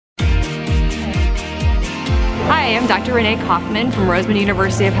Hi, I'm Dr. Renee Coffman from Roseman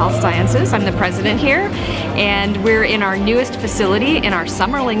University of Health Sciences. I'm the president here, and we're in our newest facility in our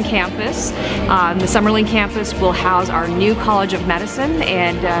Summerlin campus. The Summerlin campus will house our new College of Medicine,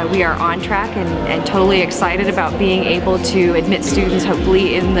 and we are on track and totally excited about being able to admit students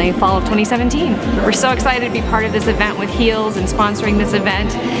hopefully in the fall of 2017. We're so excited to be part of this event with HEALS and sponsoring this event.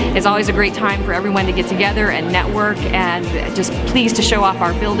 It's always a great time for everyone to get together and network, and just pleased to show off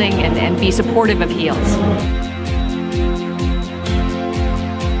our building and be supportive of HEALS.